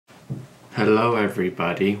Hello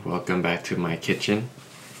everybody, welcome back to my kitchen.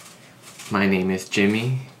 My name is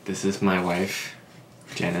Jimmy. This is my wife,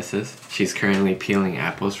 Genesis. She's currently peeling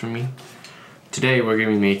apples for me. Today we're going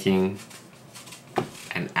to be making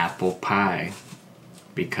an apple pie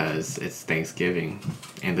because it's Thanksgiving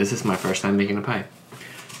and this is my first time making a pie.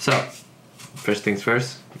 So, first things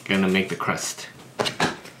first, we're going to make the crust.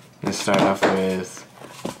 I'm going to start off with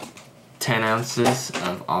 10 ounces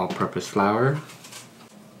of all-purpose flour.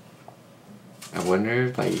 I wonder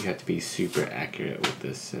if you have to be super accurate with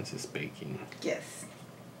this since it's baking. Yes.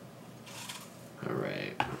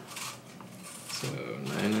 Alright. So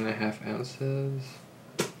 9.5 ounces.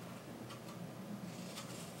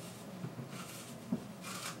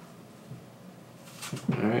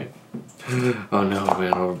 Alright. Oh no, I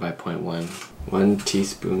went over by 0.1. 1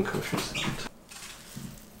 teaspoon kosher salt.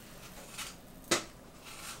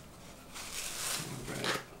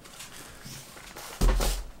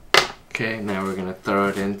 Okay, now we're gonna throw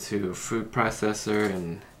it into a food processor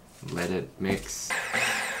and let it mix.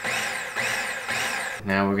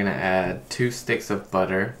 Now we're gonna add 2 sticks of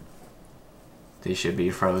butter. They should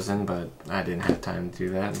be frozen, but I didn't have time to do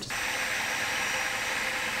that.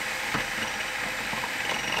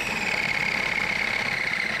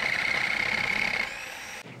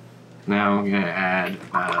 Now I'm gonna add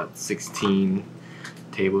about 16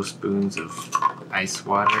 tablespoons of ice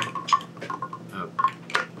water.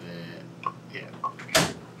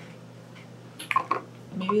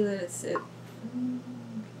 Maybe let it sit. I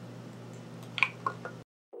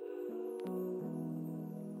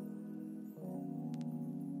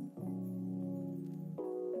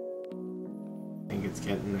think it's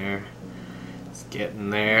getting there. It's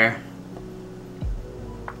getting there.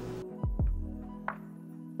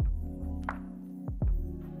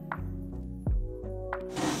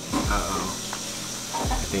 Uh-oh.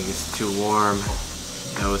 I think it's too warm.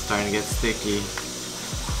 Now it's starting to get sticky.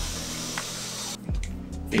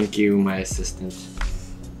 Thank you, my assistant.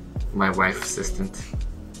 My wife assistant.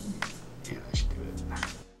 Yeah, I should do it.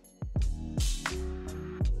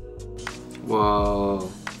 Whoa,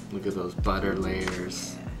 look at those butter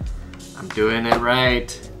layers. I'm doing it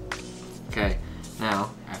right. Okay,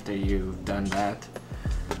 now, after you've done that,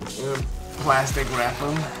 plastic wrap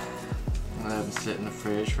them. Let them sit in the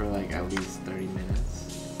fridge for like at least 30 minutes.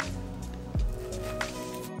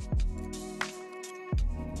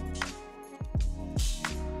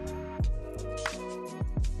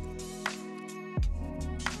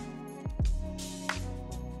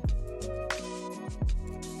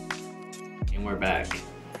 And we're back.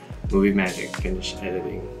 Movie magic, finished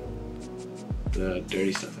editing the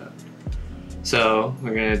dirty stuff out. So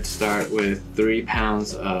we're gonna start with 3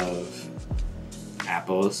 pounds of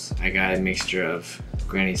apples. I got a mixture of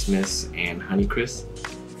Granny Smiths and Honeycrisp.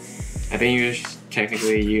 I think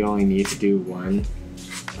technically you only need to do one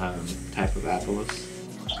type of apples,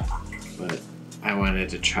 but I wanted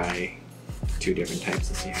to try 2 different types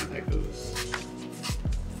to see how that goes.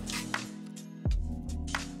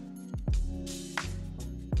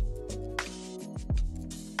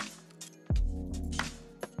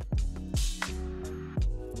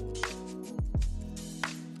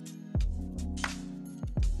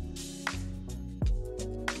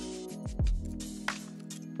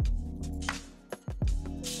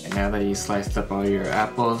 And now that you sliced up all your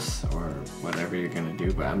apples, or whatever you're gonna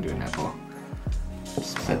do, but I'm doing apple,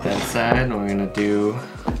 just set that aside and we're gonna do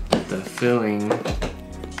the filling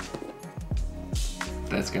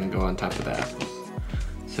that's gonna go on top of the apples.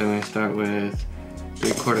 So we're gonna start with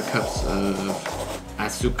 3/4 cups of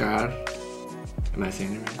azúcar. Am I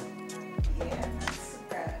saying it right?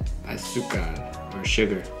 Yeah, Azúcar, or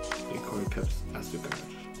sugar. 3/4 cups azúcar.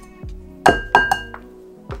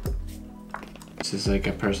 This is like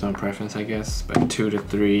a personal preference, I guess, but 2 to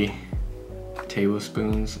 3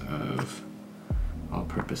 tablespoons of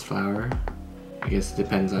all-purpose flour. I guess it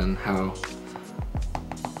depends on how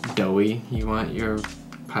doughy you want your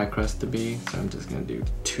pie crust to be, so I'm just gonna do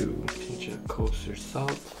 2. Pinch of kosher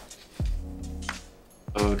salt.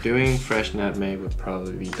 So doing fresh nutmeg would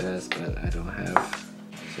probably be best, but I don't have.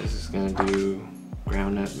 So this is gonna do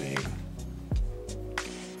ground nutmeg.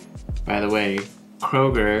 By the way,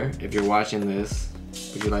 Kroger, if you're watching this,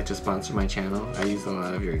 would you like to sponsor my channel? I use a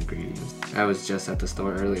lot of your ingredients. I was just at the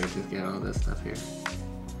store earlier to get all this stuff here.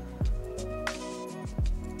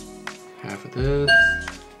 Half of this.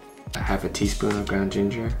 Half a teaspoon of ground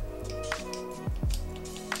ginger.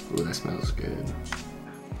 Ooh, that smells good.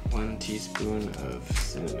 1 teaspoon of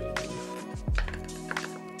cinnamon.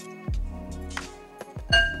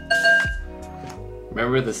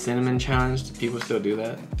 Remember the cinnamon challenge? Do people still do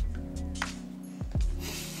that?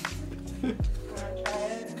 Wanna try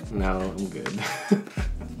it? No, I'm good.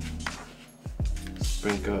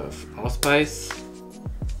 Sprinkle of allspice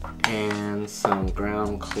and some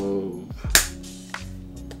ground clove.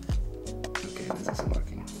 Okay, this isn't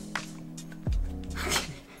working.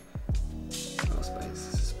 Allspice,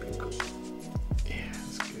 sprinkle. Yeah,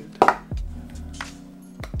 that's good.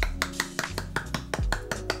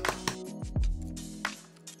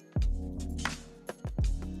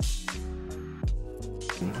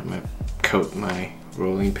 I'm gonna coat my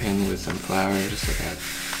rolling pin with some flour just so that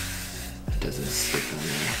it doesn't stick on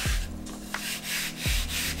there.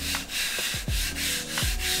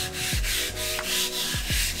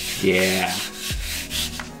 Yeah.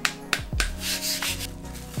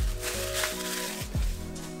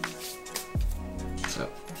 So,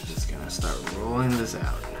 just gonna start rolling this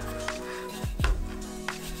out.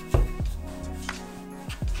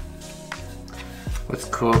 What's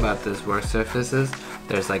cool about this work surface is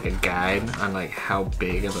there's like a guide on like how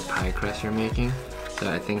big of a pie crust you're making.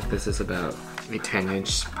 So I think this is about a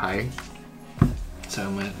 10-inch pie. So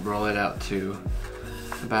I'm gonna roll it out to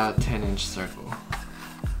about 10-inch circle.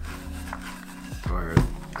 Or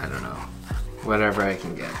I don't know, whatever I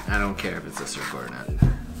can get. I don't care if it's a circle or not.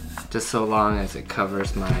 Just so long as it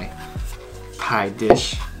covers my pie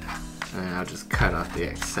dish, and then I'll just cut off the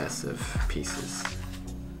excessive pieces.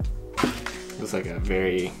 It's like a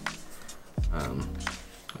very,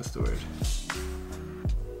 what's the word?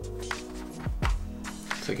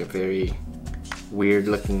 It's like a very weird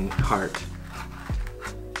looking heart.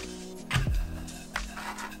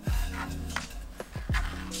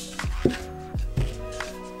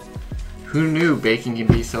 Who knew baking can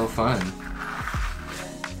be so fun?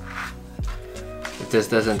 If this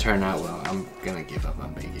doesn't turn out well, I'm gonna give up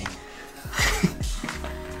on baking.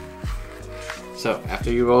 So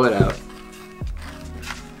after you roll it out,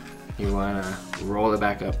 you wanna roll it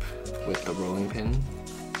back up with the rolling pin,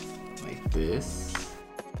 like this.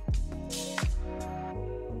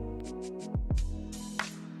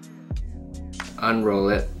 Unroll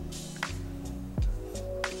it.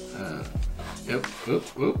 Yep, whoop,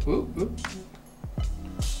 whoop, whoop, whoop.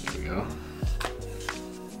 There we go.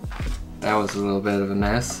 That was a little bit of a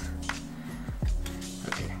mess.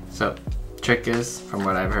 Okay, so trick is, from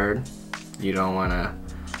what I've heard, you don't want to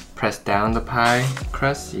press down the pie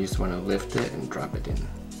crust, you just want to lift it and drop it in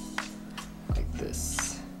like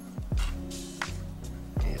this.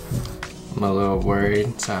 And I'm a little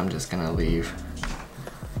worried, so I'm just gonna leave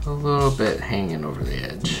a little bit hanging over the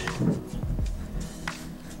edge.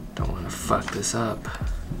 Don't want to fuck this up.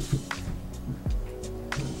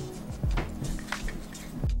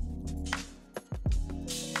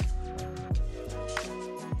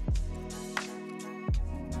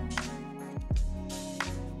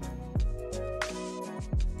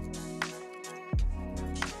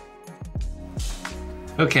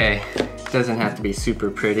 Okay, doesn't have to be super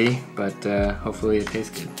pretty, but hopefully it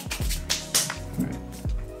tastes good. All right.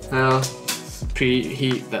 Now,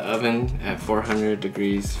 preheat the oven at 400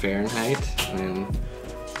 degrees Fahrenheit, and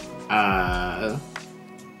I'm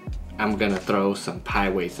gonna throw some pie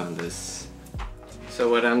weights on this. So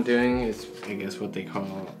what I'm doing is, I guess, what they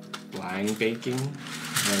call line baking.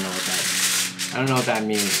 I don't know what that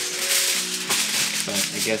means,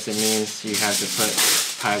 but I guess it means you have to put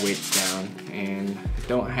pie weights down, and I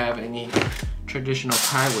don't have any traditional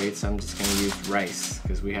pie weights. I'm just gonna use rice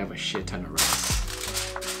because we have a shit ton of rice.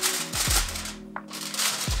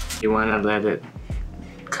 You want to let it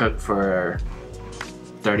cook for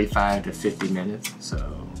 35 to 50 minutes,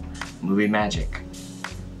 so movie magic.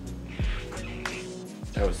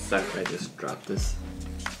 That would suck if I just dropped this.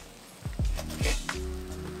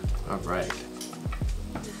 Alright.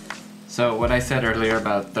 So what I said earlier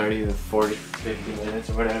about 30 to 40, 50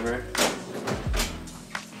 minutes or whatever,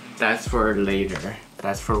 that's for later.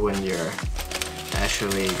 That's for when you're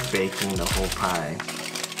actually baking the whole pie.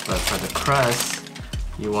 But for the crust,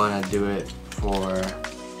 you want to do it for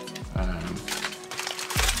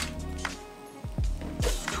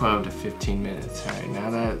 12 to 15 minutes. Alright, now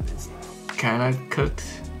that it's kind of cooked,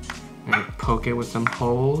 I'm going to poke it with some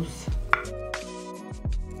holes.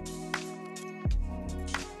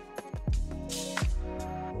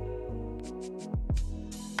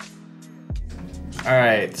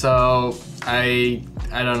 Alright, so I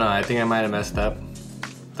don't know, I think I might have messed up.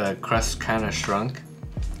 The crust kind of shrunk.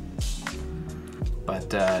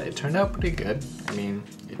 But it turned out pretty good. I mean,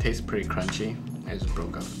 it tastes pretty crunchy. I just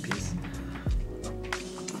broke off a piece.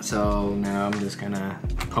 So now I'm just gonna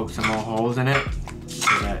poke some more holes in it so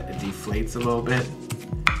that it deflates a little bit.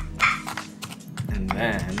 And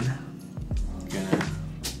then I'm gonna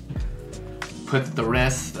put the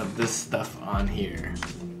rest of this stuff on here.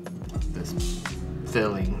 This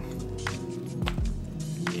filling.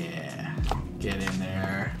 Yeah, get in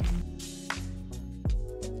there.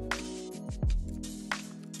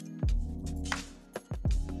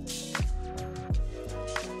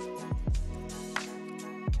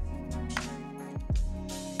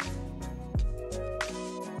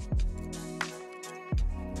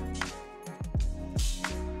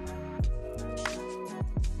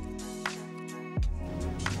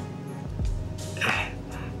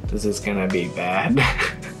 This is gonna be bad.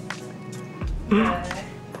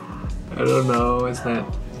 I don't know, it's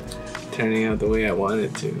not turning out the way I want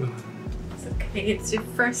it to. It's okay, it's your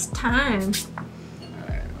first time.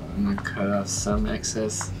 Alright, I'm gonna cut off some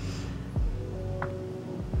excess.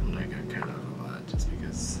 I'm not gonna cut off a lot just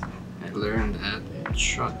because I learned at a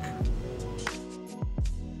truck.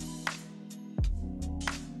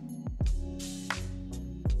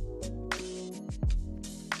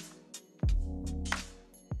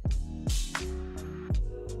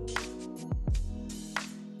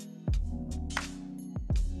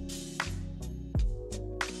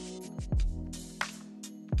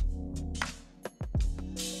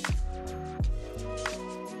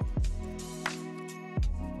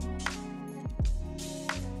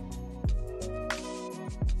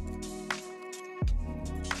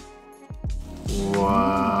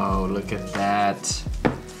 Wow, look at that.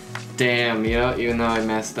 Damn, yo, even though I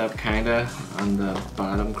messed up kinda on the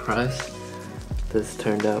bottom crust, this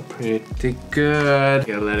turned out pretty good.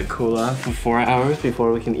 Gotta let it cool off for 4 hours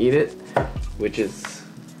before we can eat it, which is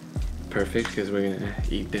perfect because we're gonna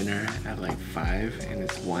eat dinner at like 5 and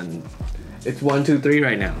it's 1, 2, 3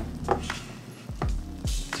 right now.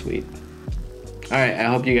 Sweet. Alright, I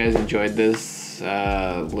hope you guys enjoyed this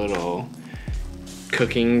little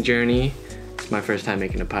cooking journey. My first time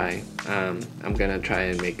making a pie. I'm gonna try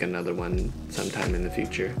and make another one sometime in the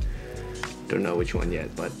future. Don't know which one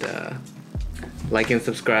yet, but like and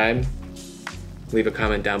subscribe. Leave a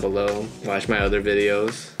comment down below. Watch my other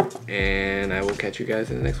videos, and I will catch you guys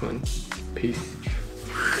in the next one. Peace.